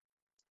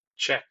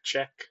Check,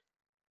 check.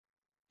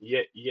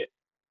 Yeah, yeah.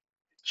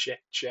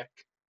 Check, check.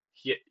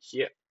 Yeah,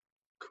 yeah.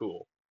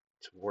 Cool.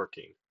 It's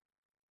working.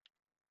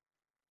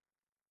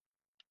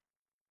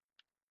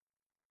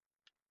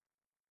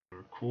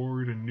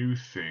 Record a new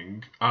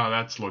thing. Ah,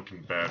 that's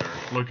looking better.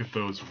 Look at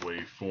those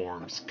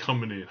waveforms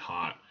coming in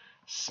hot.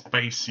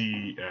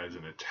 Spicy as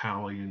an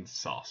Italian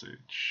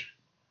sausage.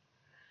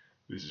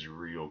 This is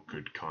real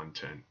good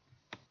content.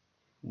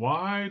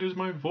 Why does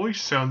my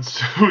voice sound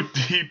so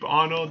deep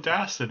on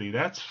Audacity?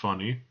 That's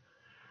funny.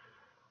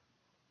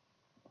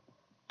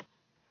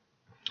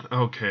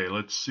 Okay,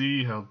 let's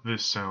see how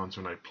this sounds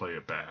when I play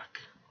it back.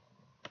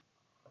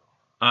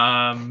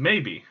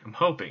 Maybe. I'm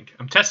hoping.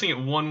 I'm testing it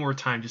one more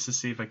time just to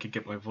see if I could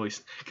get my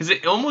voice. Because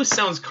it almost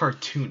sounds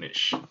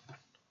cartoonish.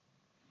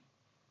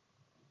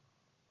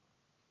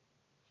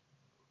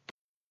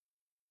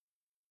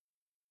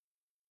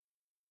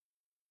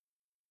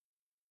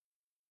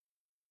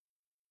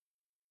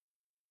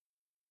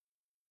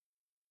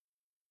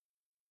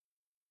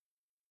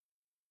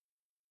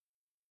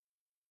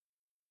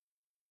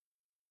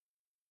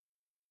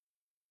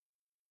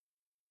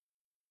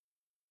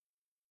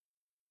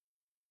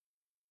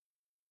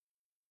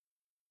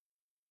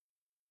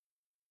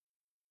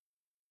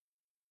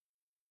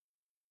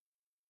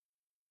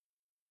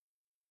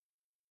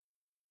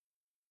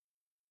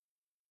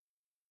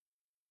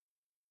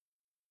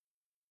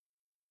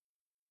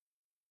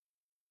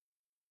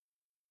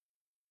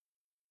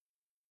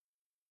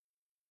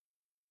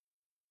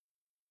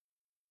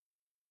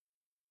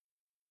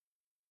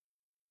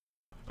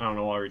 I don't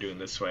know why we're doing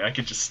this way. I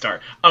could just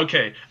start.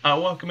 Okay,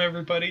 welcome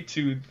everybody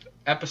to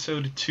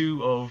episode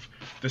 2 of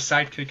the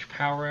Sidekick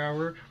Power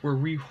Hour, where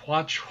we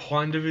watch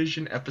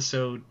WandaVision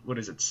episode, what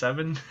is it,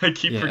 7? I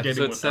keep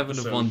forgetting episode 7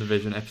 of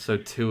WandaVision,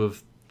 episode 2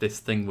 of this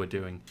thing we're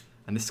doing.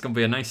 And this is going to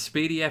be a nice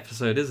speedy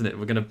episode, isn't it?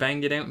 We're going to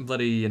bang it out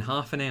in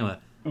half an hour.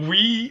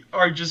 We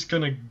are just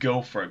going to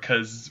go for it,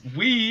 because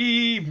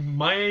we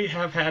might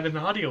have had an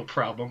audio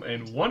problem,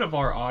 and one of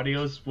our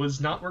audios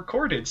was not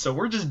recorded, so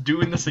we're just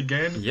doing this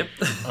again. Yep.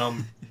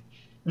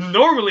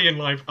 Normally in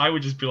life, I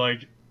would just be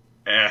like,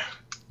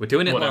 we're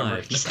doing it whatever.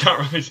 live. Just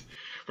not really.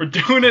 We're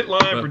doing it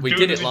live. But we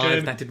did it live.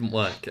 Again. That didn't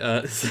work.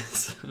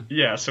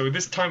 Yeah, so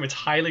this time it's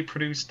highly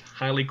produced,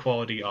 highly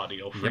quality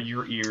audio for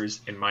your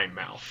ears and my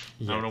mouth.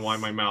 Yes. I don't know why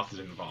my mouth is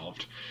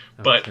involved,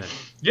 but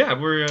yeah,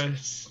 we're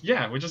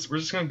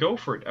just gonna go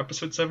for it.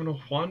 Episode 7 of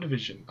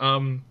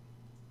WandaVision.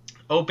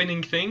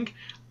 Opening thing.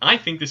 I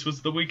think this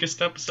was the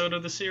weakest episode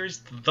of the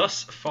series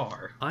thus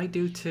far. I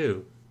do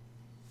too.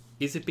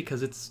 Is it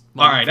because it's...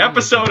 All right,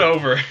 episode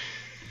over.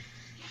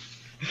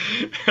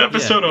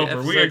 Episode over.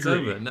 We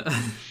agree. Over.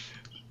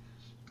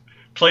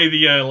 Play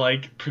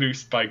the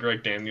produced by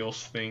Greg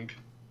Daniels thing,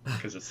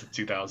 because it's the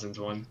 2000s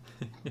one.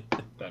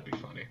 That'd be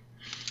funny.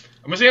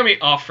 I'm gonna see how many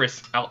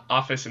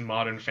Office and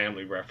Modern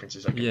Family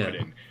references I can put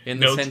in. In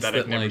the Notes sense that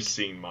I've never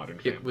seen Modern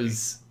Family.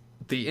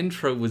 The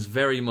intro was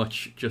very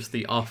much just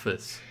The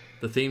Office.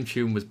 The theme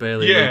tune was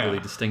barely legally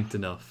distinct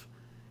enough,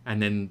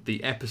 and then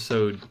the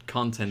episode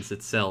contents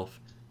itself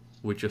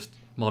were just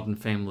Modern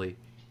Family,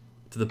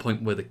 to the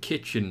point where the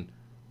kitchen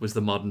was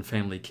the Modern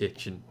Family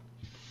kitchen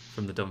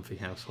from the Dunphy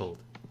household.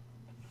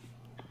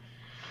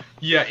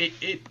 Yeah,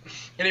 it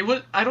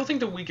was. I don't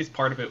think the weakest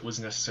part of it was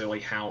necessarily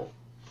how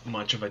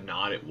much of a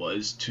nod it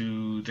was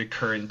to the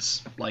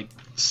current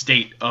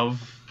state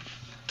of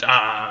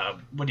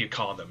what do you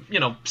call them?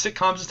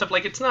 Sitcoms and stuff.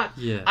 It's not.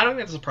 Yeah. I don't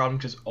think that's a problem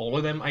because all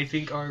of them I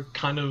think are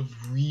kind of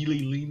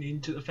really lean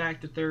into the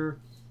fact that they're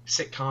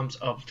sitcoms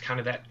of kind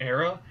of that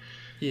era.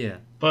 Yeah.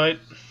 But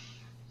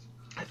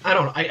I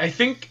don't know. I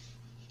think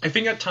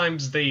at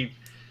times they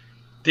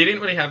didn't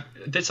really have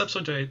this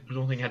episode. I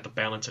don't think had the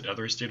balance that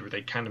others did, where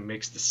they kind of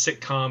mixed the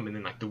sitcom and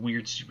then the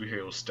weird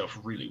superhero stuff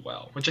really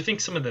well. Which I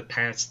think some of the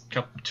past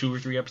 2 or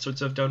 3 episodes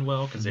have done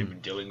well because they've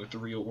been dealing with the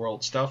real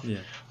world stuff. Yeah.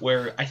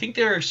 Where I think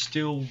there are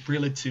still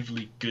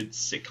relatively good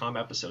sitcom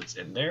episodes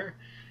in there.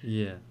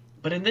 Yeah.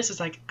 But in this, it's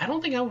I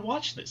don't think I would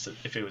watch this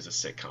if it was a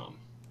sitcom.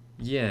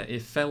 Yeah,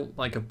 it felt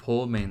like a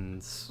poor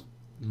man's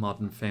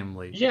Modern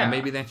Family. Yeah. And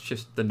maybe that's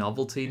just the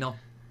novelty not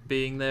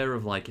being there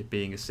of it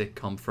being a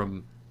sitcom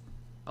from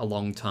a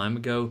long time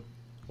ago,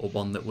 or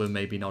one that we're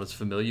maybe not as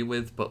familiar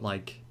with, but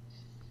Modern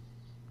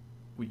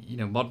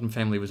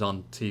Family was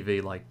on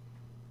TV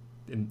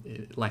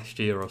in last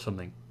year or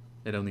something.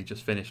 It only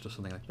just finished or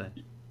something like that.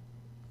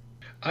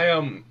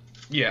 I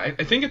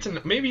think it's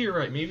maybe you're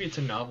right. Maybe it's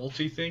a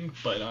novelty thing,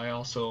 but I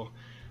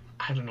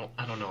don't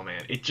know,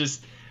 man.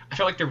 I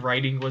felt like the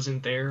writing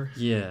wasn't there.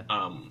 Yeah.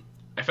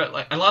 I felt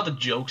like a lot of the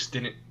jokes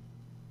didn't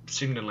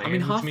seem to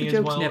land. Half with me the jokes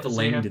as well never as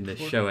land in this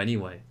show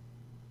anyway.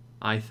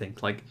 I think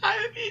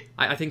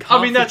I think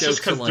half that's the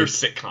just jokes because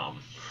they're sitcom.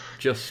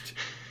 Just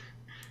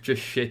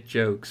shit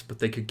jokes, but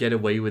they could get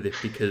away with it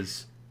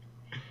because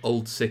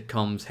old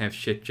sitcoms have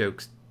shit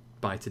jokes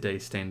by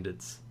today's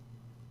standards.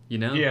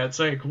 Yeah, it's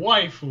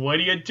wife, what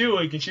are you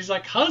doing? And she's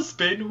like,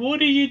 husband, what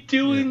are you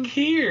doing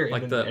here?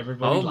 And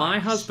everybody laughs. My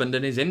husband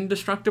and his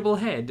indestructible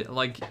head.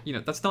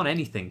 That's not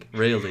anything,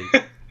 really.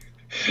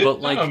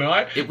 But like, I don't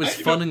know. it was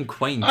fun and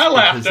quaint I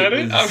laughed because at it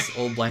it. was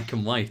all black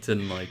and white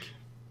and like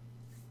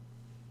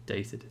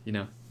dated,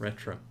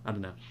 retro. I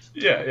don't know.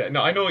 Yeah.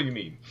 No, I know what you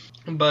mean.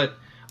 But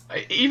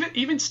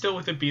even still,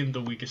 with it being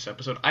the weakest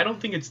episode, I don't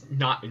think it's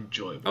not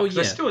enjoyable. Oh, 'Cause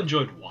I still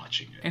enjoyed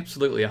watching it.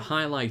 Absolutely, a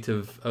highlight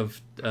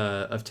of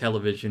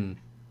television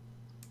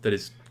that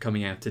is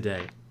coming out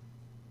today.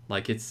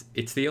 Like it's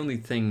the only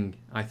thing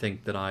I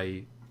think that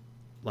I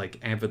like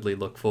avidly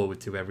look forward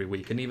to every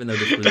week. And even though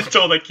this was, That's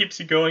all that keeps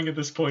you going at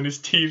this point is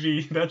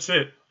TV. That's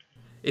it.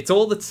 it's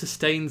all that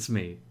sustains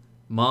me.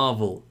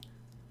 Marvel,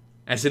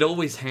 as it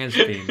always has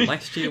been.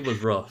 Last year was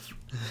rough.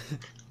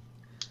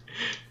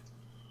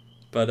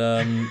 But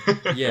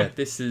yeah,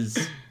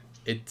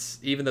 it's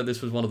even though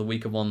this was one of the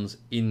weaker ones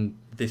in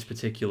this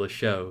particular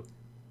show,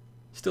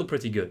 still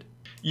pretty good.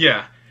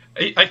 Yeah,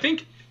 I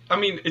think. I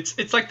mean,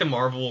 it's like the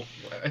Marvel.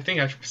 I think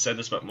I've said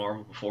this about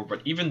Marvel before,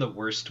 but even the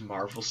worst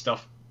Marvel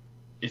stuff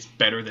is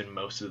better than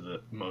most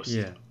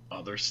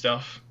other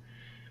stuff.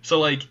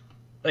 So like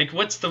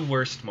what's the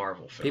worst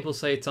Marvel film? People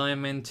say it's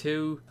Iron Man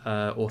 2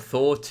 or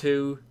Thor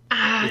 2.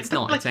 It's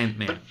not. It's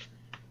Ant-Man.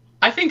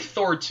 I think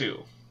Thor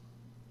 2.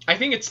 I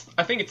think it's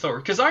Thor,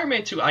 because Iron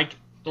Man 2 I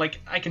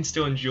can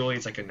still enjoy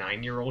as like a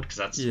 9-year-old, because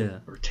that's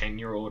or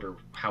 10-year-old or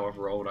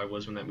however old I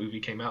was when that movie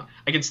came out.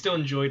 I can still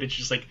enjoy it. It's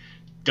just like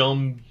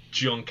dumb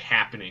junk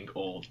happening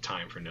all the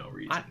time for no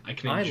reason. I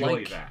can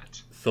enjoy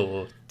that.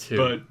 Thor 2.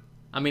 But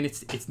I mean,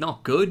 it's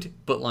not good,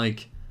 but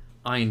like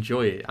I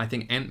enjoy it. I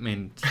think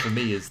Ant-Man for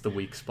me is the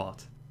weak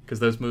spot, because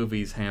those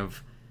movies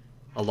have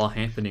a lot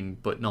happening,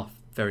 but not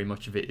very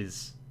much of it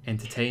is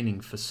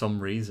entertaining for some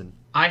reason.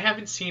 I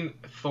haven't seen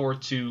Thor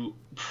 2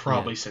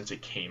 probably since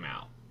it came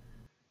out.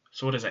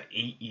 So what is that,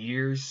 8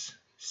 years?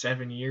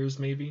 7 years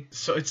maybe?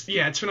 So it's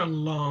been a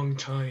long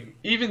time.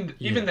 Even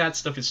that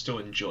stuff is still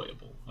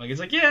enjoyable. Like it's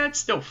like, it's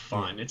still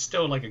fun. It's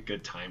still like a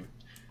good time.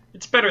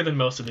 It's better than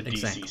most of the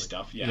DC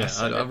stuff.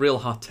 A real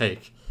hot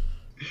take.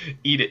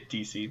 Eat it,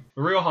 DC.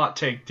 A real hot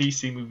take.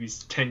 DC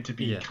movies tend to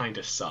be kind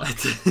of suck.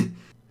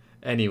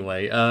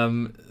 Anyway,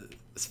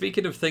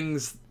 speaking of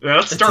things...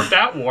 Let's start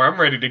that war. I'm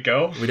ready to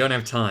go. We don't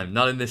have time.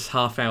 Not in this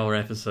half-hour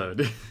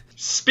episode.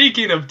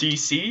 Speaking of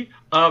DC,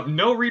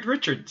 no Reed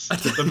Richards.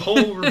 The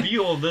whole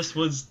reveal of this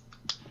was...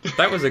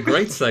 That was a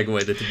great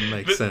segue that didn't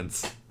make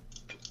sense.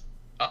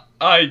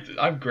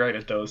 I'm great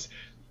at those.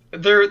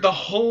 The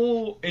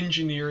whole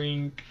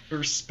engineering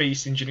or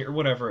space engineer, or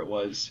whatever it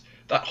was,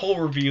 that whole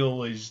reveal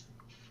was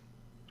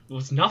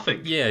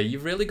nothing. Yeah,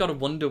 you've really got to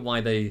wonder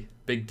why they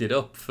bigged it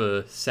up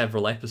for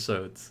several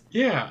episodes.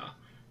 Yeah,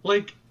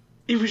 like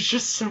it was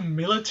just some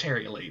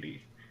military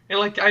lady, and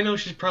like I know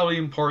she's probably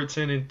important,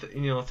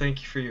 and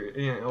thank you for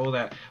your all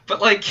that,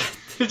 but like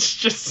it's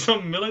just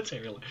some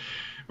military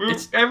lady.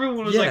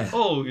 Everyone was like,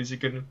 oh, is it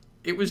gonna?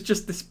 It was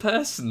just this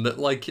person that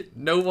like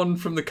no one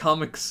from the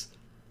comics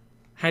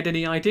had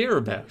any idea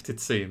about, it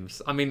seems.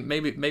 I mean,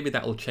 maybe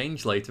that will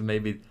change later.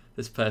 Maybe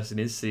this person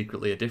is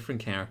secretly a different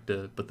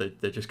character, but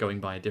they're just going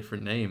by a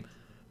different name.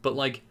 But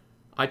like,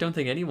 I don't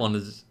think anyone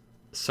has,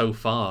 so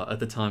far at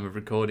the time of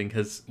recording,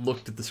 has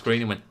looked at the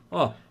screen and went,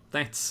 "Oh,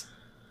 that's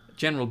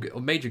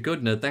Major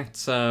Goodner.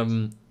 That's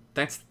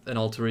an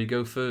alter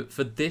ego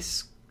for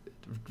this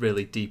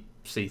really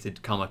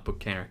deep-seated comic book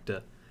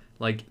character."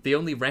 Like, the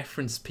only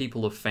reference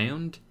people have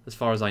found, as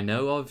far as I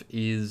know of,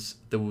 is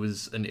there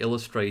was an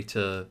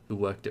illustrator who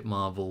worked at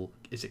Marvel.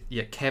 Is it?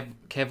 Yeah,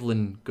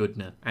 Kevlin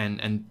Goodner.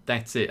 And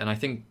that's it. And I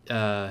think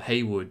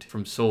Haywood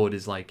from S.W.O.R.D.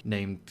 is, like,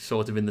 named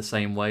sort of in the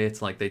same way.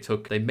 It's like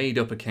they made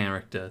up a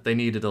character. They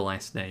needed a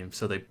last name,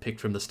 so they picked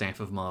from the staff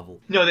of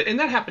Marvel. No, and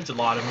that happens a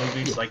lot of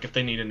movies. Like, if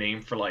they need a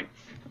name for, like,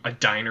 a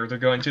diner they're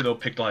going to, they'll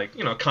pick, like,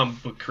 a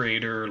comic book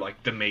creator,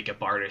 like, the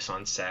makeup artist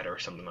on set or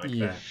something like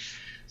that.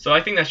 So I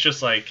think that's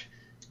just, like,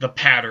 the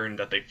pattern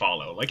that they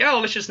follow. Like, oh,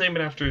 let's just name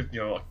it after,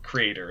 a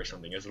creator or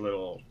something as a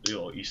little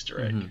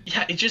Easter egg. Mm-hmm.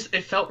 Yeah,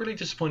 it felt really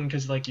disappointing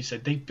because, like you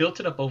said, they built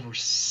it up over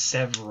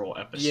several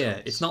episodes. Yeah,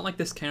 it's not like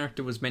this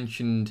character was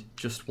mentioned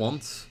just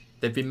once.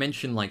 They've been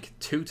mentioned, like,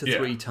 2 to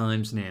 3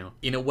 times now,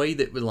 in a way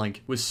that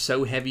was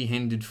so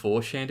heavy-handed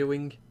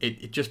foreshadowing.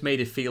 It just made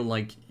it feel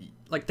like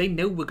they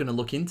know we're going to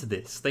look into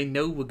this. They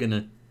know we're going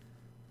to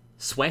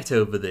sweat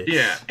over this.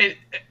 Yeah,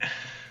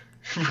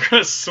 we're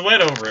gonna sweat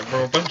over it.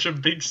 We're a bunch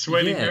of big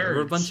sweaty nerds.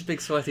 We're a bunch of big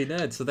sweaty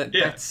nerds. So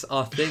that's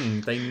our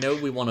thing. They know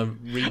we want to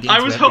read into I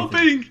was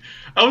everything.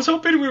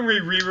 hoping when we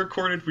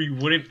re-recorded we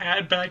wouldn't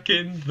add back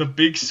in the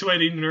big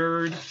sweaty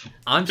nerd.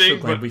 I'm so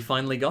glad we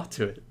finally got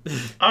to it.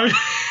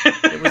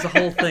 It was a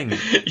whole thing.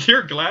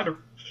 You're glad.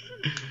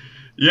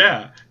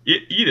 Yeah,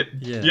 eat it.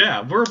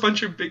 Yeah, we're a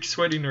bunch of big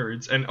sweaty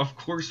nerds, and of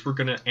course we're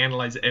gonna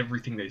analyze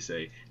everything they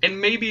say.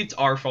 And maybe it's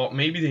our fault.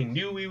 Maybe they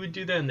knew we would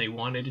do that, and they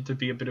wanted it to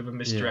be a bit of a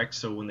misdirect.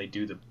 So when they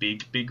do the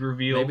big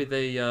reveal,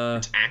 maybe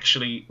we're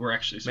actually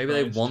surprised. Maybe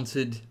they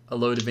wanted a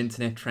load of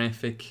internet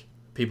traffic.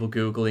 People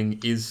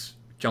googling, is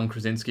John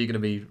Krasinski going to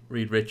be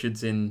Reed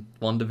Richards in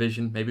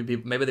WandaVision? Maybe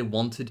they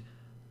wanted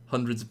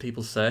hundreds of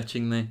people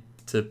searching there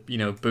to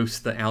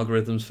boost the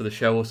algorithms for the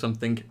show or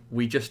something.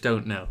 We just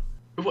don't know.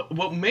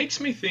 What makes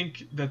me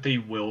think that they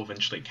will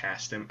eventually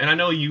cast him, and I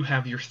know you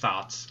have your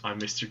thoughts on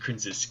Mr.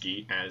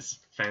 Krasinski as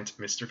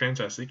Mr.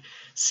 Fantastic.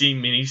 See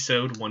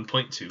Minisode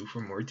 1.2 for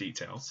more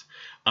details.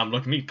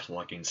 Look at me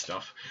plugging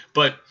stuff,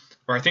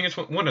 or I think it's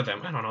one of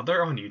them. I don't know.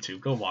 They're on YouTube.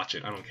 Go watch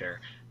it. I don't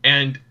care.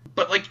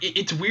 But like,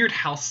 it's weird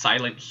how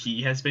silent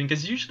he has been,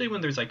 because usually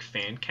when there's like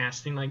fan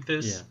casting like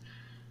this,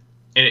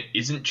 and it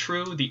isn't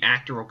true, the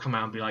actor will come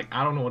out and be like,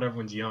 I don't know what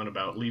everyone's yelling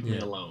about. Leave me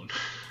alone.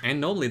 And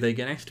normally they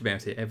get asked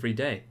about it every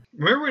day.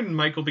 Remember when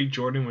Michael B.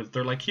 Jordan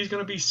they're like, he's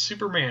going to be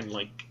Superman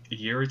like a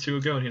year or two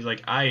ago, and he's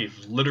like, I've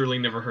literally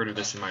never heard of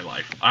this in my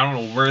life. I don't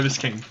know where this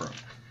came from.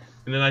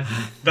 And then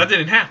that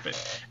didn't happen.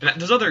 And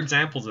there's other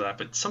examples of that,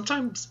 but a lot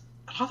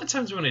of the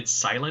times when it's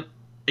silent,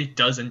 it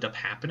does end up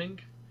happening.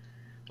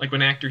 Like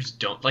when actors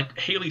don't, like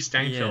Haley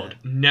Steinfeld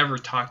never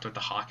talked with the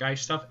Hawkeye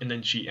stuff, and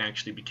then she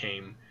actually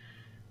became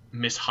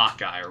Miss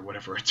Hawkeye or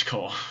whatever it's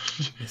called.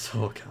 Miss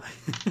Hawkeye.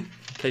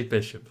 Kate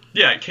Bishop.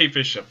 Yeah, Kate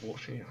Bishop.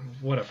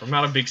 Whatever. I'm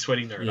not a big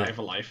sweaty nerd. I have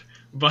a life.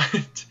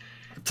 But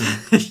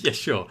yeah,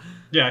 sure.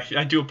 Yeah,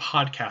 I do a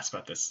podcast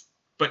about this.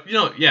 But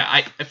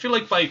I feel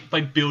like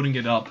by building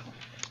it up,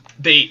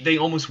 they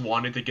almost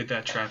wanted to get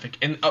that traffic.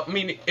 And I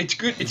mean, it's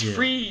good. It's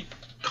free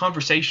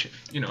conversation.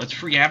 It's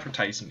free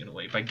advertising in a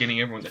way by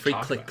getting everyone to free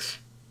talk clicks.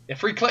 About it. Yeah,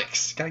 free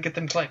clicks. Gotta get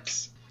them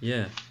clicks.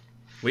 Yeah.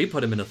 We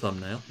put him in a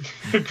thumbnail.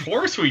 Of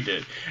course we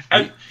did.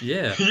 And,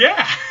 yeah.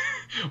 Yeah.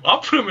 I'll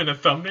put him in a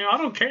thumbnail. I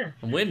don't care.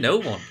 And we're no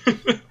one.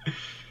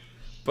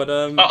 But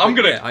I'm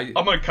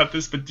gonna cut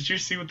this. But did you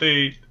see what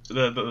I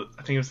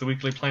think it was the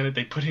Weekly Planet?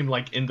 They put him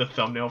like in the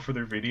thumbnail for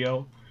their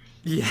video.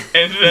 Yeah.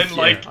 And then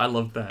like I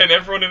love that. And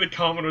everyone in the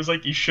comment was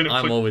like, you shouldn't.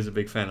 I'm always a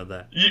big fan of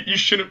that. You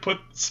shouldn't put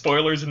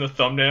spoilers in the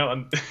thumbnail,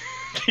 and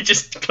they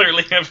just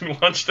clearly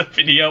haven't watched the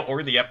video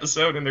or the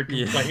episode, and they're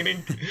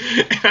complaining.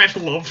 And I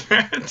love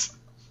that.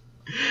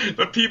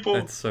 But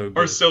people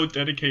are so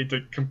dedicated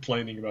to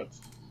complaining about.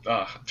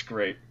 It's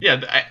great.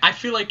 Yeah,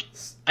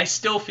 I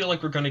still feel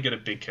like we're gonna get a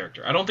big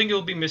character. I don't think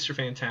it'll be Mr.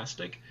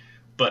 Fantastic,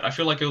 but I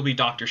feel like it'll be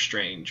Doctor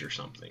Strange or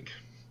something.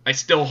 I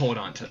still hold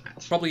on to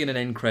that. Probably in an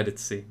end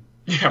credits scene.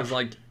 Yeah, because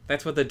like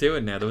that's what they're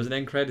doing now. There was an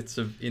end credits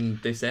in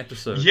this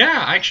episode.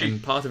 Yeah, actually.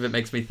 And part of it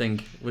makes me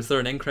think: was there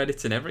an end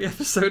credits in every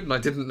episode? And I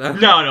didn't know.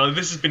 No.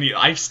 This has been.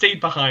 I've stayed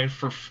behind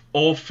for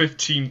all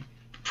 15.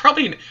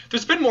 Probably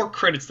there's been more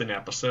credits than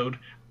episode.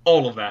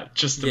 All of that,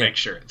 just to make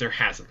sure. There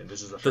hasn't been.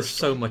 This is the first. There's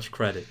so much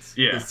credits.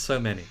 Yeah. There's so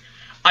many.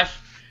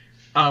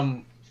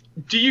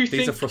 Do you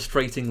think... These are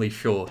frustratingly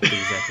short, these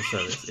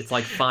episodes. It's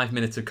like 5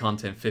 minutes of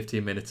content,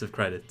 15 minutes of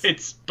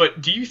credits.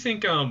 But do you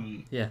think,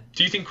 Yeah.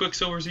 Do you think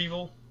Quicksilver's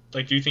evil?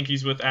 Like, do you think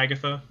he's with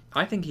Agatha?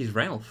 I think he's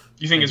Ralph.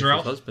 You think he's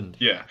Ralph? Husband.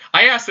 Yeah.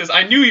 I asked this.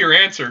 I knew your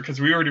answer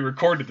because we already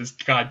recorded this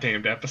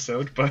goddamned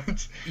episode,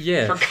 but...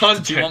 Yeah. For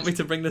content... Do you want me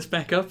to bring this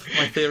back up?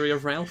 My theory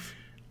of Ralph?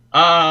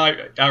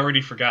 I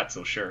already forgot,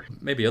 so sure.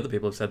 Maybe other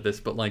people have said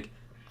this, but like,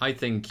 I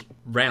think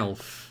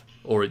Ralph,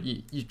 or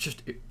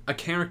a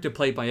character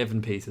played by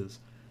Evan Peters,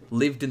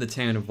 lived in the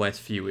town of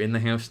Westview, in the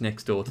house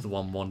next door to the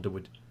one Wanda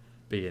would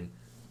be in.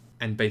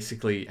 And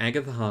basically,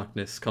 Agatha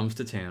Harkness comes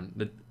to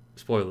town.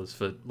 Spoilers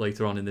for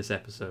later on in this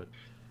episode.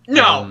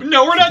 No,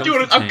 we're not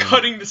doing it. I'm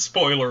cutting the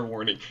spoiler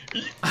warning.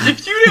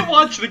 If you didn't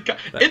watch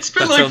it's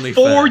been like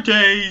 4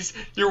 days.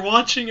 You're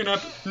watching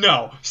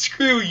no,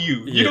 screw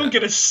you. You don't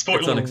get a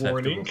spoiler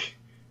warning.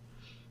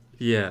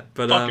 Yeah,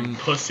 but fucking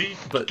pussy.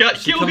 But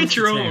you'll get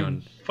your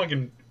own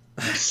fucking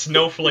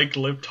snowflake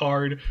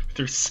libtard with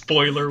your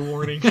spoiler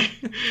warning.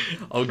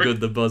 Oh,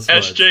 good, the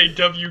buzzword.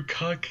 SJW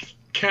cuck.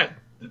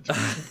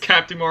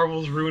 Captain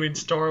Marvel's ruining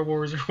Star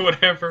Wars or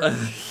whatever.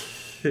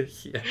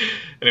 Yeah.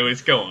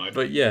 Anyways, go on.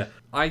 But yeah,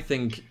 I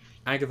think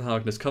Agatha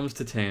Harkness comes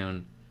to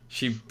town.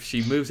 She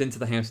moves into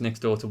the house next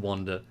door to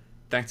Wanda.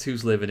 That's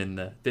who's living in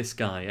there. This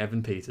guy,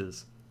 Evan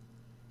Peters.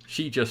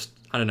 She just,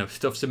 I don't know,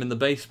 stuffs him in the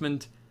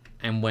basement,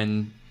 and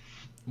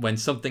when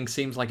something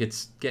seems like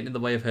it's getting in the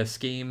way of her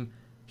scheme,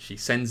 she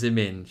sends him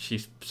in.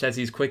 She says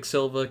he's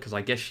Quicksilver, because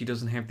I guess she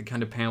doesn't have the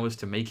kind of powers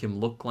to make him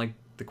look like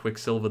the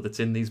Quicksilver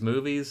that's in these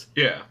movies.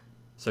 Yeah.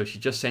 So she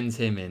just sends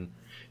him in.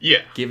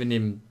 Yeah. Giving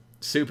him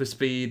super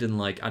speed and,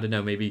 like, I don't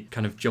know, maybe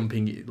kind of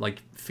jumping,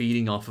 like,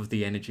 feeding off of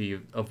the energy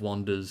of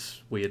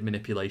Wanda's weird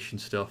manipulation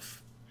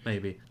stuff,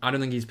 maybe. I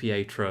don't think he's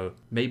Pietro.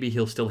 Maybe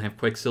he'll still have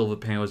Quicksilver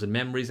powers and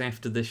memories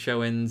after this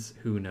show ends.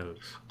 Who knows?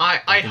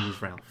 I think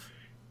he's Ralph.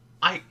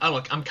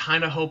 Look, I'm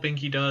kind of hoping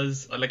he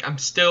does. Like, I'm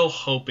still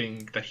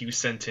hoping that he was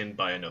sent in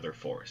by another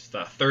force.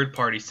 The third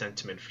party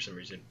sent him in for some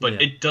reason.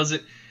 But it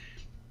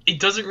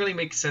doesn't really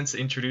make sense to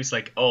introduce,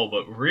 like, oh,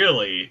 but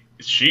really,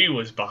 she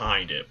was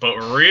behind it. But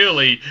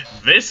really,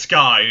 this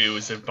guy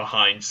was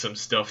behind some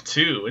stuff,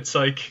 too. It's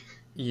like...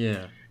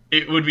 Yeah.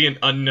 It would be an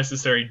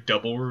unnecessary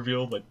double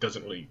reveal that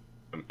doesn't really...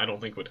 I don't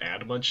think would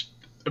add much.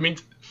 I mean,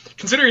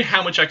 considering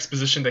how much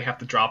exposition they have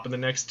to drop in the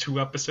next 2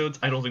 episodes,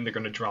 I don't think they're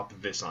going to drop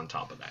this on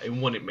top of that. It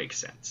wouldn't make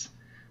sense.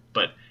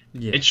 But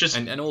it's just...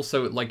 And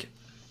also, like...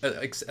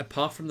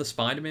 apart from the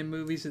Spider-Man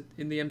movies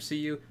in the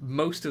MCU,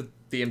 most of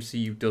the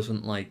MCU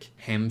doesn't, like,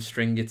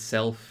 hamstring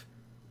itself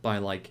by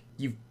like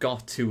you've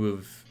got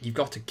to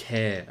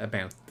care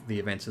about the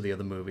events of the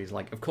other movies.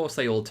 Like, of course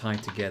they all tie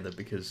together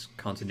because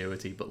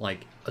continuity, but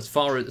like as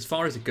far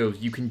as it goes,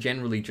 you can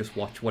generally just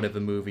watch whatever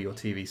movie or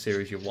TV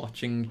series you're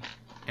watching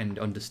and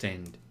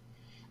understand.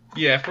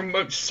 Yeah,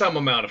 from some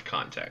amount of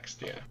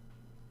context, yeah.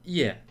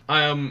 Yeah.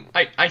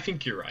 I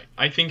think you're right.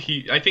 I think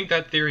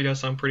that theory does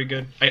sound pretty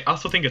good. I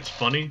also think it's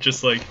funny,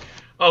 just like,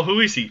 oh,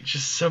 who is he?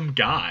 Just some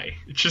guy.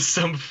 Just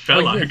some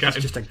fella. He's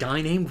just a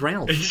guy named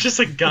Ralph. He's just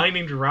a guy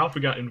named Ralph who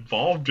got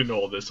involved in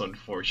all this,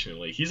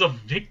 unfortunately. He's a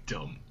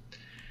victim.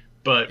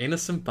 But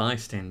innocent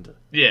bystander.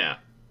 Yeah.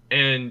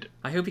 And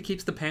I hope he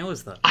keeps the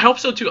powers, though. I hope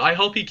so, too. I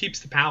hope he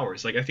keeps the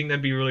powers. Like, I think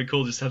that'd be really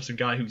cool just to have some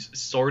guy who's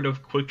sort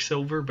of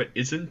Quicksilver, but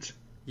isn't.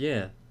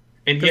 Yeah.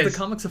 And because the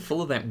comics are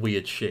full of that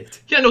weird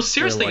shit. Yeah, no,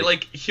 seriously,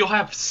 like, he'll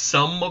have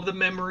some of the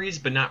memories,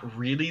 but not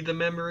really the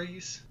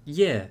memories.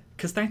 Yeah,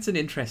 because that's an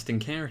interesting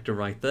character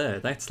right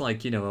there. That's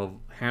like,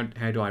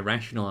 how do I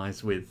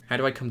rationalize with... How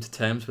do I come to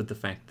terms with the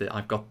fact that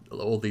I've got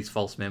all these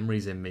false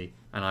memories in me,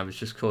 and I was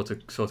just sort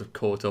of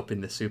caught up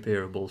in the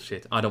superhero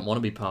bullshit. I don't want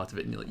to be part of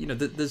it. And,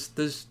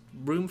 there's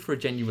room for a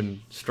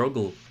genuine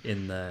struggle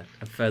in there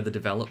and further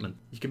development.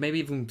 You could maybe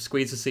even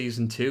squeeze a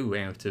season 2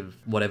 out of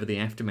whatever the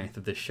aftermath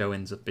of this show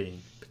ends up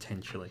being.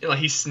 Potentially. Like,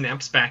 he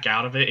snaps back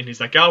out of it and he's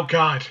like, oh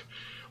god,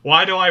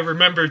 why do I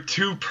remember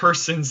 2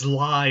 persons'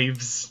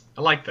 lives?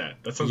 I like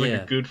that. That sounds like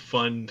a good,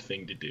 fun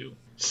thing to do.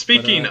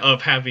 Speaking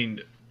of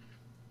having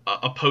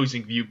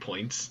opposing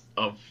viewpoints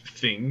of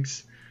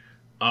things,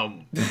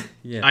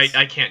 yes.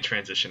 I can't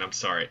transition, I'm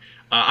sorry.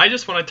 I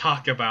just want to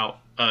talk about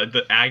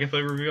the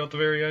Agatha reveal at the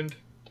very end.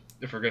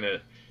 If we're going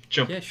to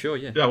jump... Yeah, sure,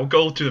 yeah. Yeah, we'll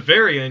go to the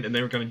very end and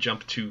then we're going to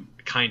jump to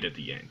kind of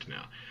the end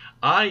now.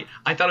 I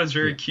thought it was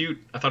very cute.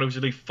 I thought it was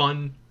really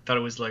fun. I thought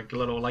it was like a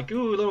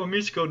little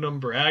musical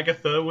number.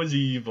 Agatha was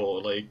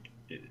evil. Like,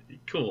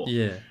 cool.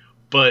 Yeah.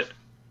 But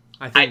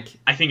I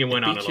think it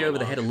went on a beat little you over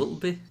the long. head a little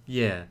bit.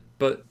 Yeah.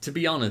 But to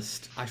be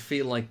honest, I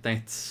feel like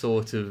that's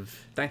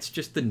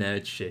just the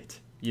nerd shit.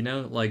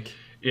 Like...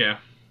 Yeah.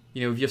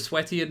 If you're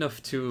sweaty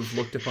enough to have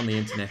looked up on the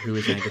internet who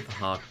is Agatha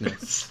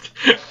Harkness...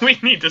 We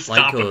need to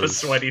stop like with the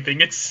sweaty thing.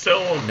 It's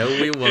so... No,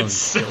 we won't.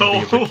 It's It'll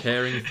be a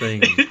recurring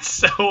thing. It's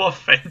so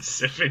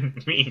offensive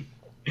and mean.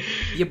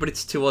 Yeah, but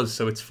it's to us,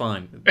 so it's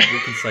fine. We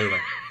can say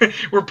that.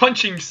 We're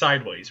punching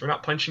sideways. We're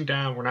not punching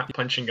down. We're not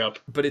punching up.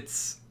 But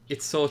it's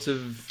sort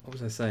of... What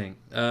was I saying?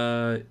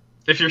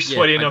 If you're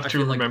sweaty enough I to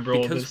feel remember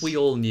like all this... Because we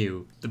all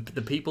knew,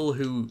 the people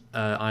who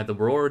either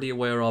were already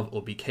aware of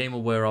or became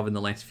aware of in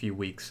the last few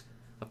weeks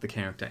of the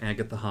character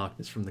Agatha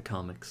Harkness from the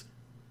comics,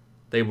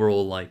 they were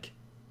all like,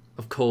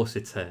 of course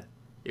it's her.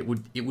 It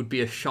would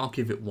be a shock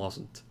if it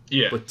wasn't.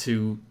 Yeah. But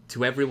to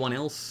everyone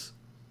else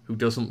who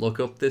doesn't look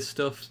up this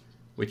stuff,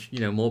 which,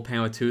 more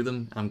power to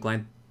them, I'm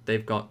glad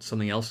they've got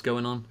something else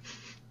going on.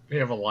 They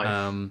have a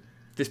life.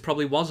 This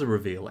probably was a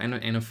reveal, and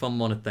a fun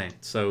one at that.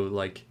 So,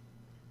 like,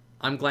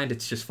 I'm glad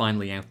it's just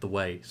finally out the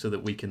way, so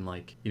that we can,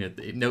 like, we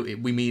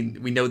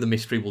know the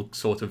mystery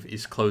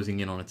is closing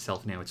in on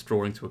itself now. It's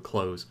drawing to a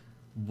close.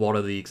 What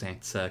are the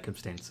exact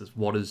circumstances?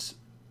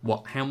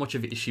 How much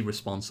of it is she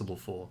responsible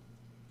for?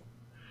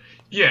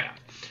 Yeah.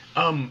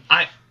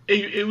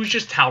 It was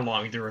just how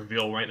long the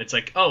reveal, right? And it's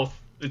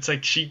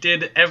like she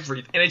did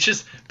everything. And it's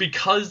just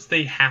because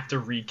they have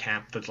to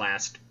recap the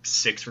last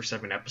 6 or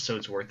 7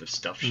 episodes worth of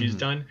stuff she's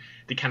done,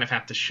 they kind of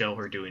have to show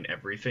her doing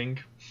everything.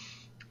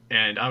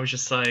 And I was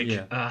just like,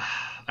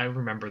 I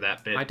remember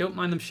that bit. I don't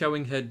mind them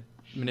showing her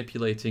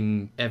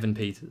manipulating Evan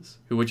Peters,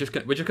 who we're just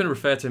going to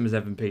refer to him as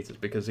Evan Peters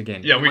because,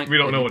 again, we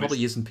don't know what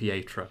probably isn't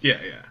Pietro. Yeah.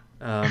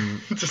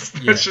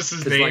 That's just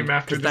his name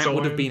after this. That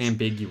would have been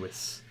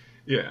ambiguous.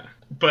 Yeah,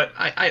 but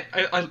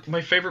I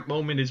my favorite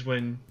moment is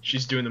when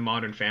she's doing the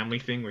Modern Family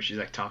thing where she's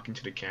like talking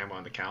to the camera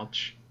on the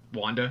couch,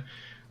 Wanda,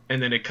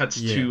 and then it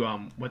cuts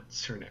to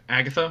what's her name,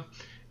 Agatha,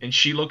 and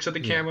she looks at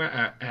the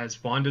camera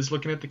as Wanda's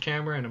looking at the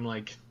camera, and I'm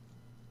like,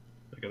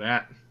 look at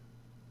that.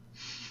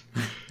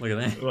 Look at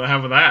that. Well, how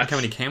about that? Look how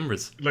many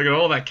cameras. Look at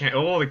all that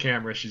all the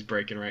cameras she's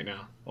breaking right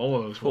now. All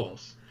of those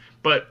walls.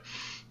 But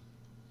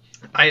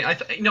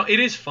it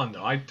is fun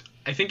though. I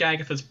think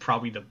Agatha's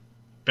probably the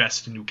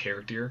best new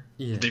character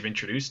they've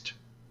introduced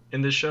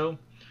in this show.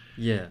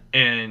 Yeah.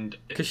 And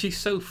because she's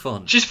so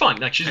fun. She's fun.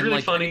 Like, she's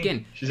really funny. And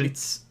again,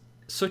 it's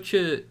such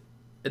a...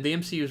 The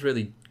MCU is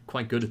really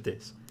quite good at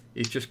this.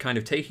 It's just kind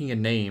of taking a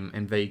name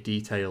and vague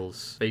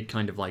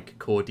kind of like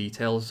core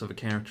details of a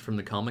character from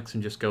the comics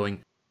and just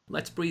going,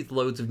 let's breathe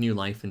loads of new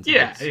life into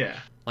this. Yeah.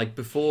 Like,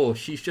 before,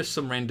 she's just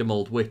some random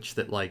old witch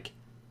that, like,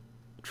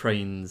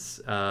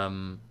 trains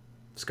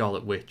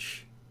Scarlet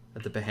Witch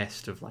at the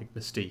behest of, like,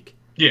 Mystique.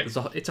 Yeah.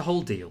 It's a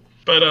whole deal.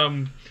 But,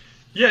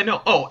 yeah,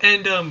 no. Oh,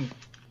 and,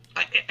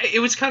 it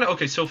was kind of...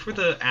 Okay, so for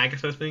the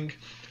Agatha thing,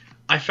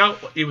 I felt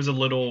it was a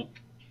little...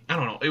 I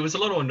don't know. It was a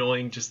little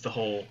annoying, just the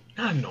whole...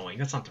 Not annoying,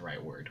 that's not the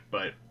right word,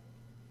 but...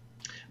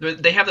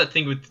 They have that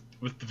thing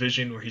with the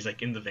Vision where he's,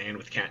 like, in the van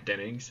with Kat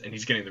Dennings, and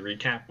he's getting the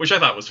recap, which I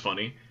thought was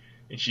funny.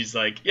 And she's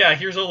like, yeah,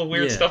 here's all the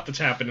weird stuff that's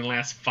happened in the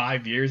last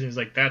 5 years. And he's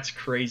like, that's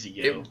crazy,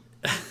 yo.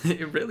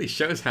 It really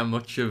shows how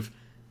much of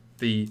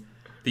the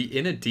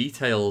inner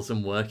details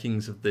and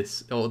workings of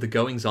this, or the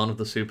goings on of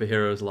the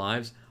superheroes'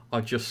 lives,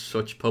 are just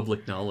such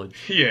public knowledge.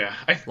 Yeah.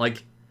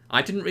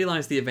 I didn't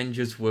realize the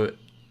Avengers were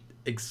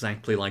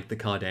exactly like the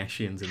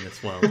Kardashians in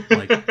this world.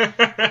 Like,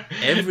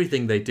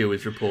 everything they do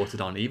is reported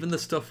on, even the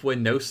stuff where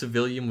no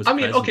civilian was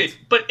present.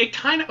 but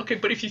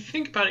if you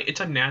think about it,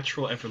 it's a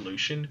natural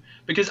evolution,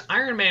 because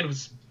Iron Man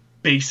was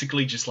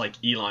basically just like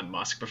Elon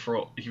Musk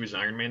before he was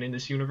Iron Man in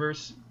this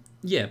universe.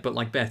 Yeah, but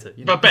like better.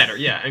 You know? But better,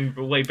 yeah, and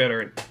way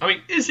better. I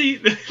mean, is he?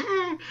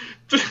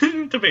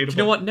 Debatable. You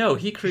know what? No,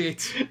 he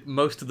creates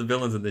most of the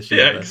villains in this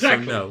universe. Yeah,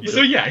 exactly. So, no,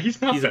 so yeah,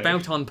 he's not. He's better.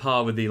 About on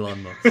par with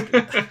Elon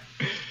Musk.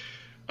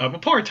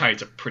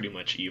 Apartheid's pretty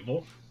much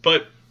evil,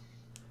 but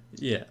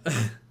yeah.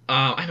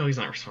 I know he's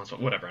not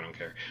responsible. Whatever, I don't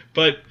care.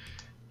 But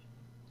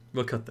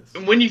we'll cut this.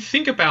 When you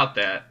think about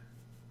that,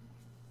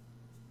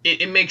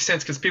 it makes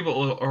sense, because people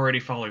are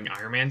already following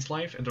Iron Man's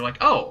life, and they're like,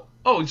 oh,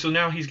 so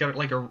now he's got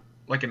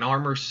like an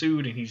armor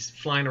suit, and he's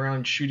flying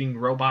around shooting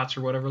robots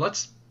or whatever.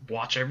 Let's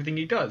watch everything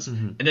he does.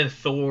 Mm-hmm. And then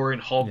Thor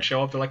and Hulk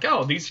show up. They're like,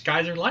 oh, these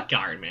guys are like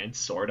Iron Man,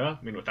 sorta.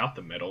 I mean, without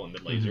the metal and the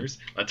lasers.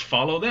 Mm-hmm. Let's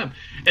follow them.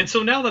 And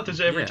so now that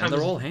there's every time, and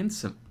they're all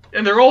handsome.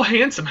 And they're all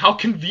handsome. How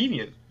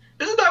convenient!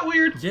 Isn't that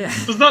weird? Yeah.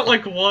 There's not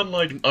like one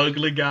like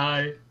ugly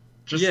guy.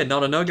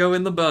 Not an uggo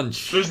in the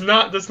bunch. There's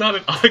not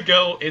an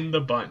uggo in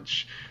the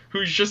bunch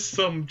who's just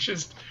some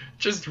just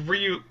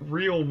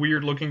real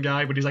weird looking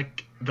guy, but he's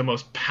like the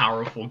most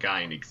powerful guy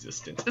in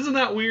existence. Isn't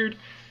that weird?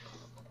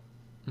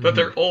 That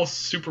they're all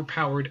super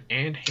powered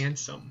and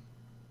handsome.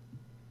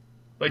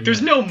 Like,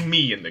 there's no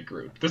me in the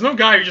group. There's no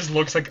guy who just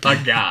looks like a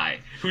guy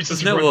who's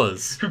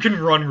just who can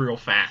run real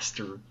fast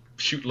or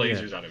shoot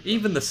lasers out of him.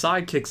 Even the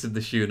sidekicks of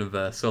this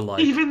universe are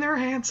like... Even they're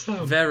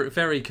handsome. Very,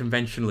 very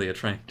conventionally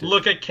attractive.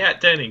 Look at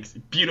Kat Dennings,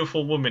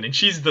 beautiful woman, and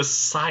she's the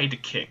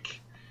sidekick.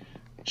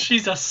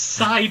 She's a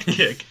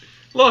sidekick.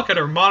 Look at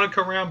her, Monica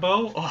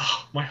Rambeau.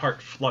 Oh, my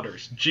heart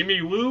flutters.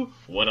 Jimmy Woo,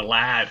 what a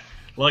lad.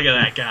 Look at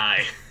that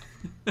guy.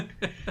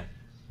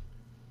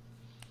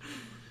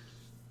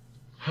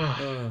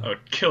 I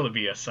would kill to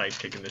be a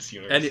sidekick in this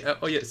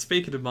universe.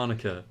 Speaking of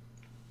Monica,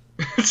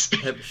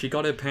 she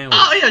got her powers.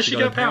 Oh yeah, she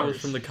got her powers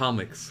from the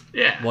comics.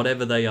 Yeah,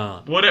 whatever they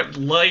are. Whatever,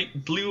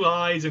 light blue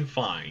eyes and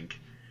flying.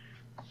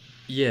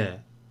 Yeah.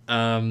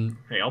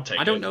 Hey, I'll take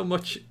it. I don't know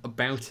much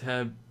about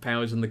her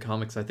powers in the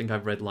comics. I think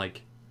I've read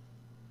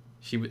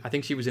I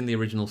think she was in the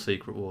original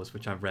Secret Wars,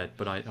 which I've read,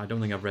 but I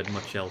don't think I've read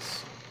much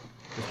else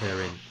with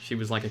her in. She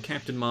was like a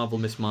Captain Marvel,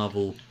 Miss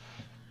Marvel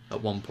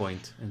at one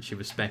point, and she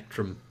was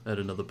Spectrum at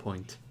another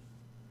point.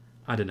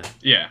 I don't know.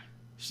 Yeah.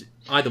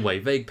 Either way,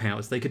 vague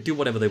powers. They could do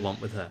whatever they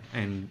want with her,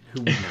 and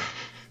who would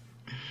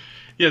know?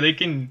 Yeah, they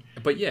can.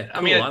 But yeah,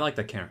 cool. I like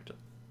that character.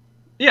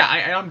 Yeah,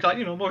 I'm glad,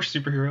 more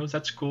superheroes.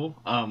 That's cool.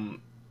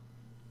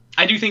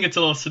 I do think it's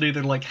a little silly.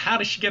 They're like, how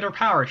does she get her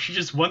power? She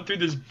just went through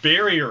this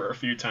barrier a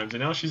few times,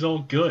 and now she's all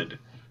good.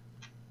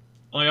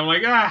 Like, I'm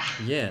like,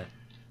 yeah,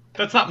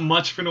 that's not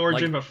much for an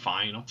origin, but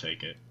fine, I'll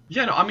take it.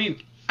 Yeah, no, I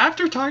mean,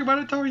 after talking about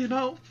it though,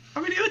 I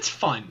mean, it's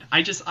fun.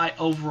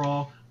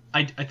 Overall,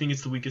 I think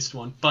it's the weakest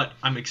one, but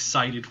I'm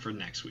excited for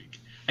next week.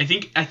 I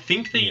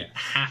think they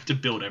have to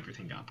build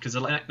everything up, because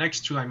the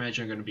next two I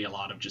imagine are going to be a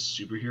lot of just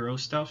superhero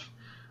stuff.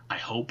 I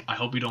hope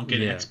we don't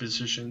get an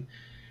exposition,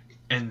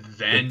 and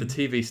then the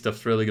TV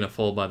stuff's really going to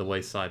fall by the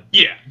wayside.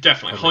 Yeah,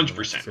 definitely,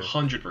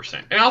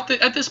 100%.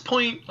 And at this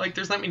point, like,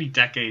 there's not many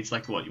decades.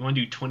 Like, what you want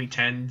to do?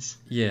 2010s?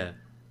 Yeah,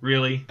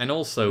 really. And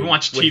also, we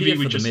watch TV. We're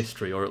here for the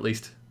mystery, or at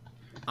least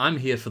I'm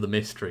here for the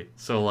mystery.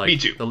 So, like, me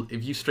too.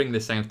 If you string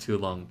this out too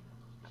long,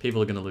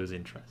 people are going to lose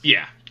interest.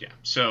 Yeah.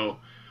 So,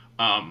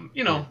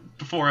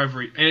 before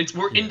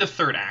we're in the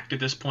third act at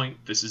this point.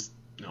 This is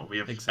we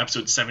have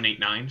episode 7, 8,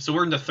 9. So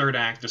we're in the third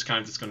act. There's kind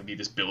of just going to be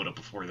this build up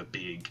before the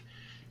big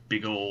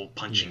old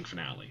punching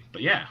finale.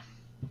 But yeah.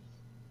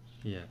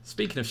 Yeah.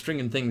 Speaking of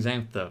stringing things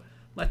out, though,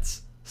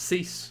 let's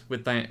cease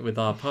with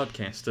our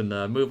podcast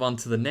and move on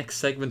to the next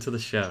segment of the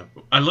show.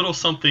 A little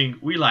something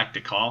we like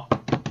to call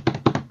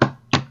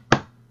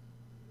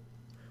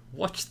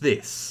Watch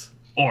This.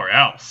 Or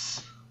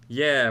Else.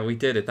 Yeah, we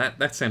did it.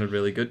 That sounded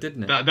really good,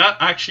 didn't it? That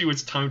actually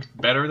was timed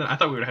better than I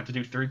thought. We would have to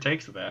do 3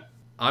 takes of that.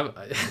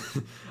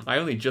 I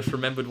only just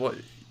remembered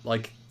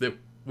that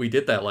we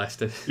did that last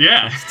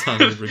time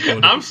we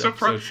recorded. I'm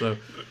surprised. So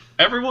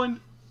everyone,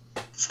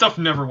 stuff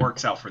never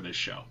works out for this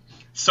show.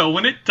 So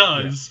when it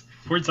does,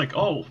 where it's like,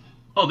 oh,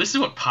 this is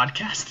what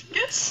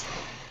podcasting is?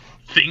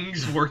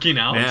 Things working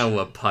out? Now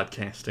we're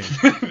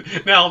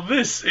podcasting. Now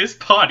this is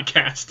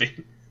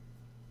podcasting.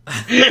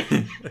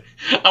 I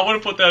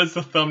want to put that as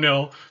the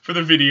thumbnail for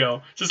the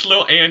video. Just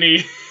little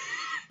Annie.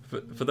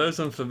 For those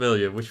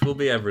unfamiliar, which will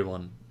be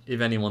everyone, if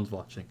anyone's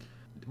watching,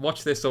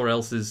 Watch This or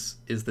Else is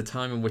the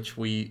time in which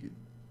we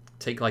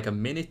take like a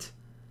minute.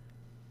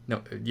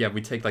 No, yeah,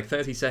 we take like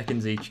 30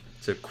 seconds each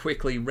to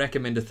quickly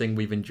recommend a thing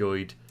we've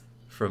enjoyed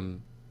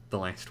from the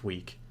last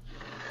week,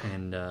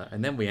 and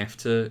then we have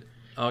to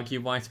argue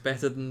why it's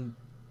better than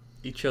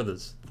each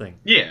other's thing.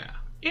 Yeah.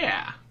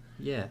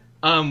 Yeah.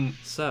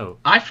 So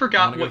I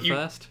forgot what you.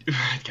 First?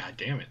 God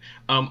damn it.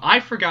 I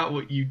forgot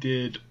what you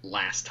did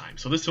last time,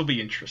 so this will be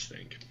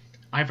interesting.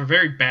 I have a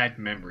very bad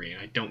memory,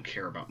 and I don't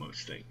care about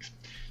most things.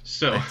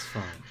 So that's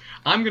fine.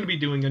 I'm going to be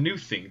doing a new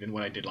thing than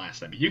what I did last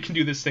time. You can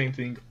do the same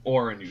thing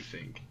or a new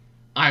thing.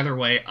 Either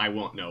way, I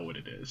won't know what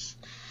it is.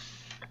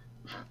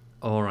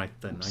 All right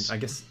then. I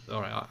guess.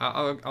 All right.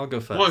 I'll go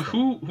first. Well,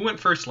 who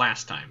went first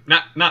last time?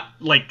 Not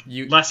like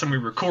last time we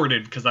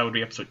recorded, because that would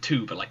be episode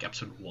 2, but like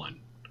episode 1.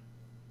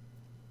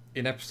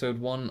 In episode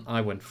 1,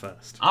 I went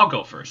first. I'll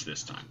go first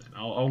this time then.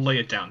 I'll lay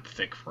it down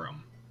thick for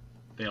them.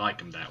 They like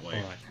them that way.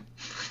 All right.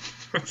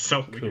 It's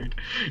so weird.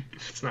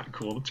 It's not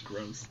cool. It's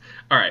gross.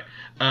 All right.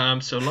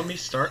 So let me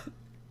start.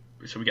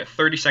 So we got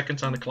 30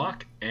 seconds on the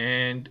clock,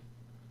 and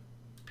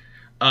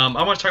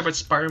I want to talk about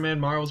Spider-Man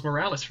Miles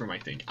Morales for my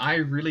thing. I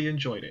really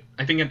enjoyed it.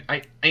 I think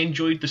I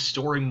enjoyed the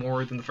story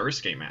more than the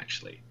first game,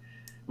 actually,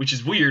 which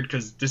is weird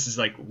because this is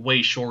like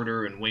way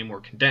shorter and way more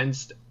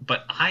condensed.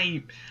 But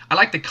I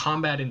like the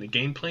combat and the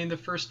gameplay in the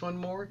first one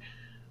more,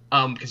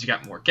 because you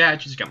got more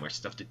gadgets, you got more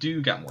stuff to do,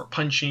 you got more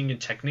punching and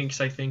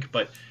techniques, I think.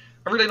 But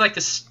I really like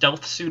the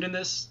stealth suit in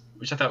this,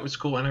 which I thought was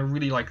cool, and I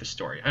really like the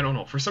story. I don't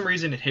know, for some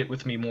reason it hit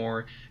with me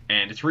more,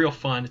 and it's real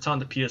fun. It's on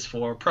the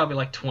PS4, probably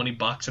like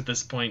 $20 at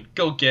this point.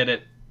 Go get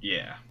it.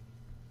 Yeah.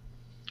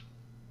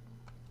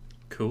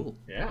 Cool.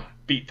 Yeah,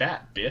 beat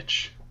that,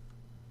 bitch.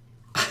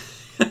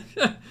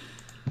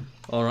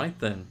 All right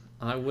then,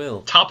 I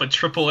will. Top a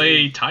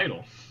AAA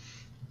title.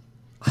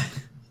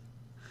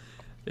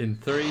 In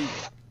 3,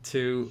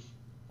 2,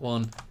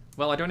 1.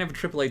 Well, I don't have a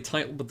AAA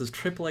title, but there's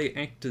AAA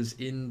actors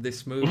in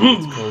this movie.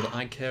 It's called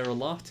I Care a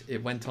Lot.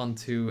 It went on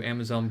to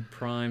Amazon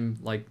Prime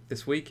like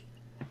this week.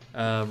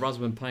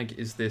 Rosamund Pike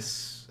is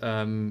this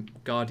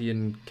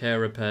guardian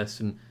carer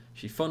person.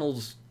 She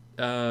funnels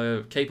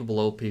capable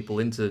old people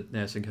into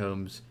nursing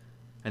homes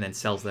and then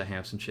sells their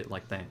house and shit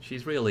like that.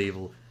 She's real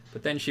evil,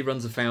 but then she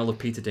runs afoul of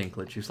Peter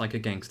Dinklage, who's like a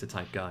gangster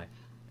type guy.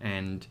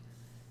 And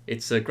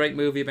it's a great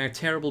movie about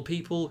terrible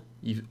people.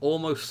 You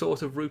almost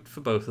sort of root for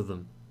both of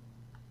them.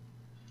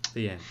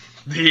 The end.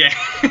 The end.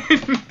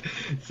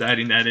 Just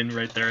adding that in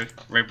right there,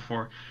 right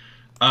before.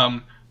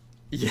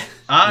 Yeah.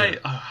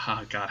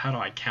 Oh god, how do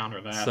I counter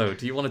that? So,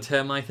 do you want to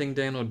tear my thing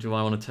down, or do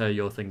I want to tear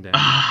your thing down?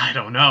 I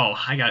don't know.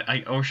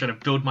 Or should I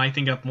build my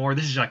thing up more?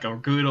 This is like a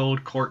good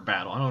old court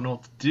battle. I don't know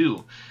what to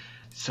do.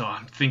 So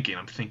I'm thinking.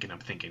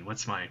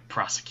 What's my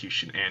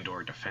prosecution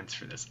and/or defense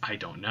for this? I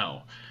don't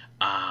know.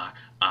 Okay,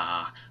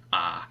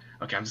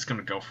 I'm just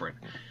gonna go for it.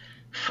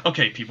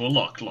 Okay, people,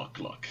 look.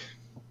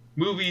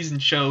 Movies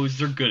and shows,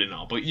 they're good and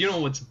all, but you know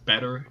what's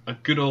better? A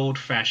good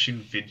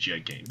old-fashioned video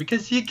game.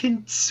 Because you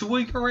can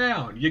swing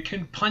around. You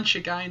can punch a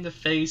guy in the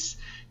face,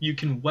 you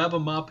can web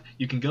him up,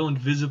 you can go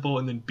invisible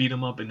and then beat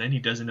him up, and then he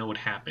doesn't know what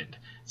happened.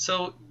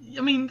 So, I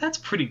mean, that's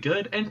pretty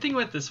good. And think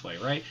about it this way,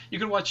 right? You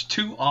could watch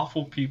two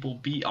awful people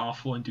be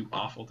awful and do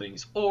awful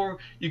things, or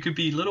you could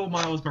be little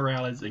Miles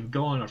Morales and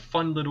go on a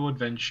fun little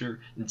adventure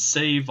and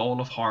save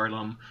all of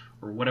Harlem,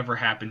 or whatever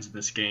happens in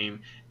this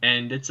game,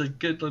 and it's a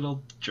good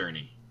little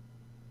journey.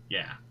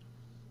 Yeah.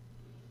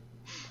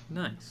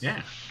 Nice.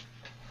 Yeah.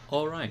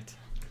 All right.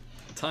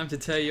 Time to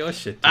tear your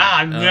shit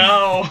down.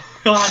 No!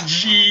 Oh,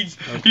 jeez.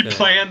 Okay. You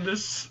planned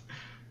this?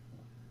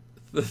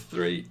 The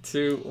 3,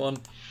 2, 1.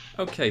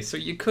 Okay, so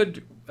you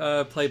could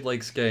play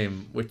Blake's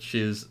game, which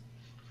is,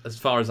 as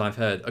far as I've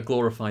heard, a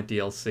glorified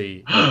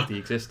DLC of the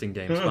existing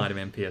game,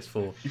 Spider-Man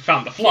PS4. You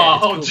found the flaw. Yeah,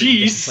 it's cool that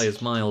you get to jeez. play as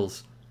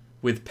Miles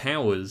with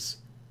powers,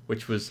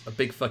 which was a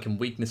big fucking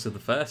weakness of the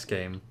first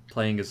game,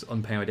 playing as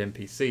unpowered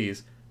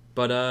NPCs.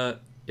 But,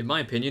 in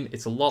my opinion,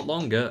 it's a lot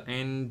longer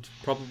and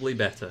probably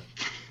better.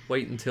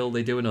 Wait until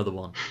they do another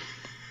one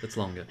that's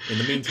longer. In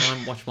the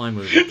meantime, watch my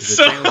movie, because it's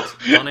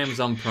out on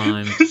Amazon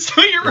Prime.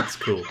 It's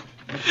cool.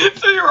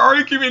 So your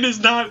argument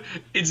is not,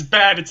 it's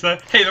bad, it's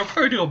that, hey, they'll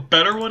probably do a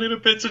better one in a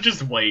bit, so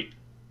just wait.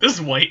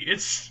 Just wait. It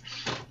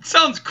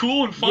sounds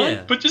cool and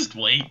fun, but just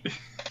wait.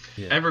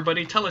 Yeah.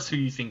 Everybody, tell us who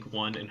you think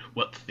won and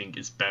what think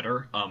is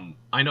better.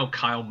 I know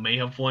Kyle may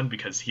have won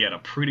because he had a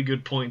pretty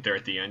good point there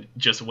at the end.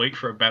 Just wait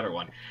for a better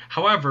one.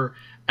 However,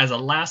 as a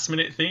last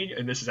minute thing,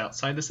 and this is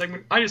outside the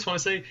segment, I just want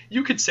to say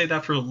you could say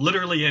that for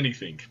literally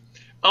anything.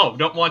 Oh,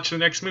 don't watch the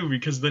next movie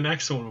because the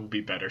next one will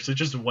be better. So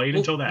just wait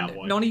until that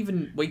one. Not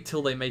even wait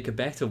till they make a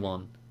better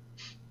one.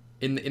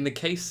 In the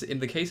case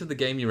of the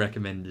game you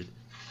recommended,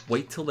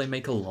 wait till they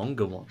make a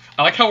longer one.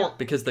 I like how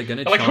because they're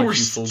gonna charge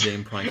you full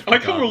game price. I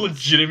like how we're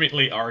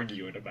legitimately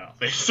arguing about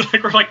this.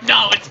 Like we're like,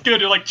 no, it's good.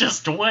 You're like,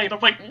 just wait. I'm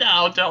like,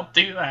 no, don't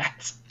do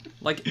that.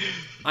 Like,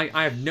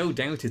 I have no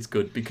doubt it's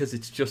good because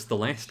it's just the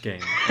last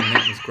game, and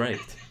that was great.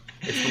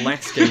 It's the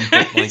last game,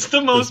 but like, it's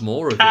the most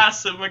more of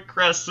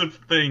passive-aggressive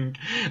thing.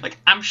 Like,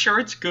 I'm sure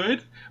it's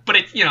good, but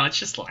it's it's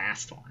just the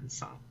last one.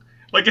 So,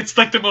 like, it's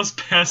like the most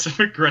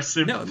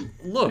passive-aggressive. No,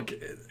 look,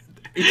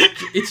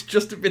 it's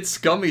just a bit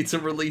scummy to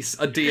release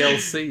a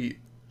DLC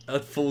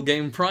at full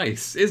game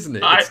price, isn't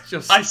it?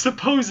 I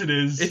suppose it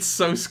is. It's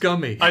so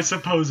scummy. I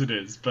suppose it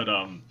is, but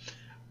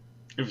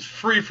it was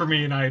free for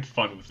me and I had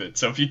fun with it.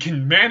 So if you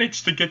can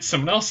manage to get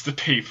someone else to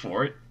pay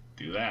for it,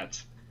 do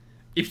that.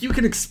 If you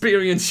can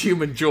experience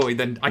human joy,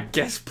 then I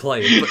guess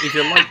play it. But if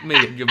you're like me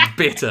and you're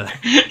bitter...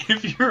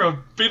 If you're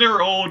a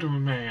bitter old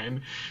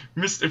man,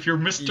 if you're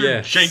Mr.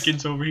 Yes.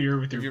 Jenkins over here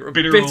with If your you're a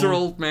bitter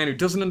old man who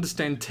doesn't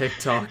understand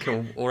TikTok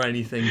or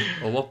anything,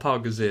 or what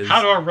Poggers is...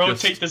 How do I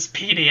rotate this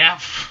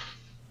PDF?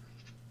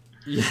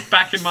 Yeah.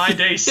 Back in my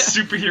day,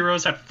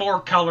 superheroes had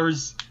 4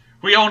 colors.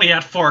 We only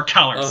had 4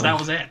 colors. Oh. That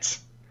was it.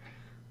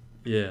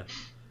 Yeah.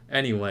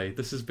 Anyway,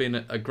 this has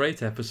been a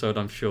great episode,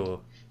 I'm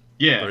sure.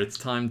 Yeah. But it's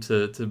time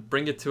to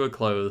bring it to a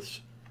close.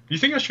 You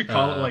think I should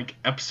call it like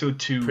episode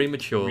 2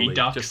 prematurely,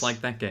 Redux? just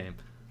like that game.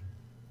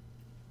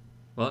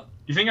 What?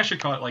 You think I should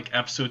call it like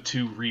episode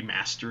 2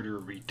 remastered or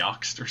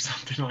reduxed or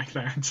something like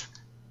that?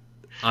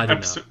 I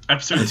don't know.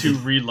 Episode 2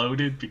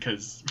 reloaded,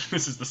 because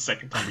this is the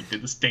second time we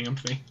did this damn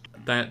thing.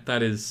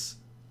 That is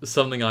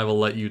something I will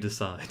let you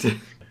decide.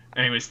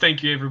 Anyways,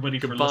 thank you everybody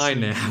for Goodbye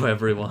listening. now,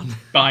 everyone.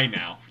 Bye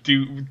now.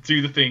 Do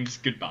the things.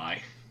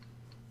 Goodbye.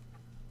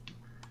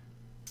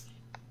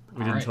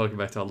 We didn't talk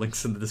about our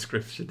links in the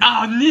description.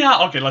 Oh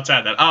yeah. Okay, let's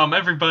add that.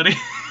 Everybody.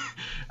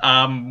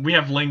 We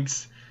have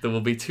links. There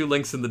will be 2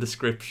 links in the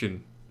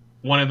description.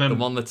 One of them. The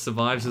one that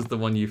survives is the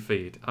one you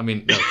feed. I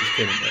mean, no, just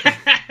kidding.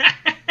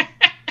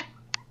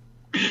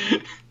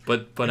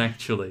 But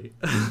actually,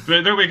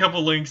 there'll be a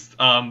couple links.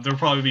 There'll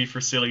probably be for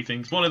silly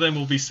things. One of them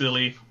will be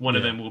silly. One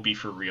of them will be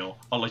for real.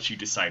 I'll let you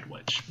decide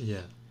which.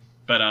 Yeah.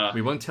 But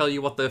we won't tell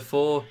you what they're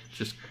for.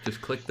 Just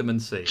click them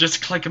and see.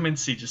 Just click them and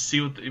see. Just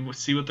see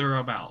what they're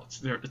about.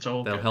 It's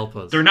all. They'll help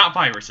us. They're not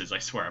viruses. I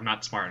swear. I'm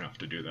not smart enough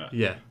to do that.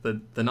 Yeah,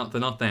 they're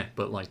not that.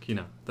 But like, you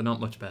know, they're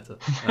not much better.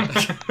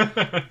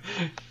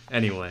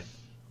 Anyway,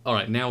 all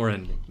right. Now we're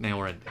ending.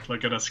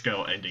 Look at us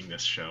go ending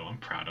this show. I'm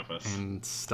proud of us. And